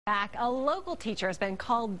Back. A local teacher has been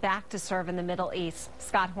called back to serve in the Middle East.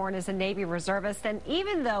 Scott Horn is a Navy reservist, and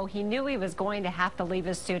even though he knew he was going to have to leave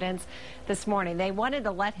his students this morning, they wanted to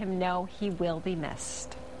let him know he will be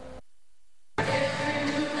missed.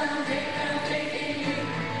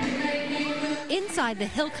 Inside the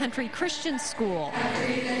Hill Country Christian School,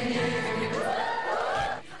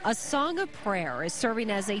 a song of prayer is serving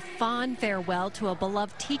as a fond farewell to a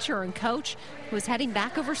beloved teacher and coach who is heading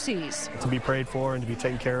back overseas. To be prayed for and to be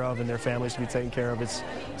taken care of and their families to be taken care of, it's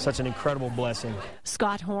such an incredible blessing.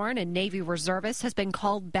 Scott Horn, a Navy reservist, has been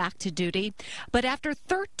called back to duty. But after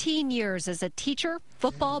 13 years as a teacher,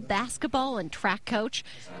 football, basketball, and track coach,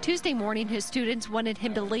 Tuesday morning his students wanted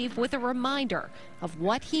him to leave with a reminder of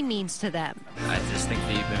what he means to them. I just think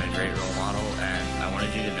that you've been a great role model, and I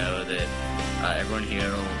wanted you to know that everyone here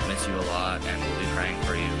will miss you a lot and will be praying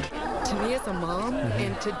for you. To me as a mom,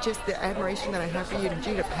 and to just the admiration that I have for you,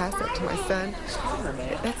 to pass that to my son,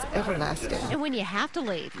 that's everlasting. And when you have to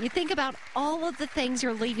leave, you think about all of the things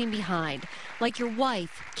you're leaving behind, like your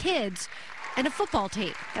wife, kids, and a football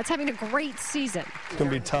team that's having a great season. It's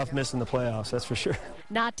going to be tough missing the playoffs, that's for sure.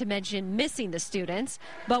 Not to mention missing the students,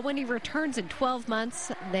 but when he returns in 12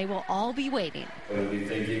 months, they will all be waiting. We'll be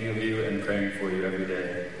thinking of you and praying for you every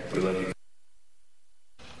day. We love you.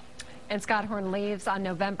 And Scott Horn leaves on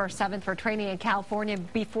November 7th for training in California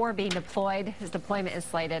before being deployed. His deployment is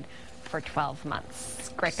slated for 12 months.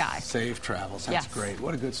 Great guy. Safe travels. That's great.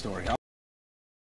 What a good story.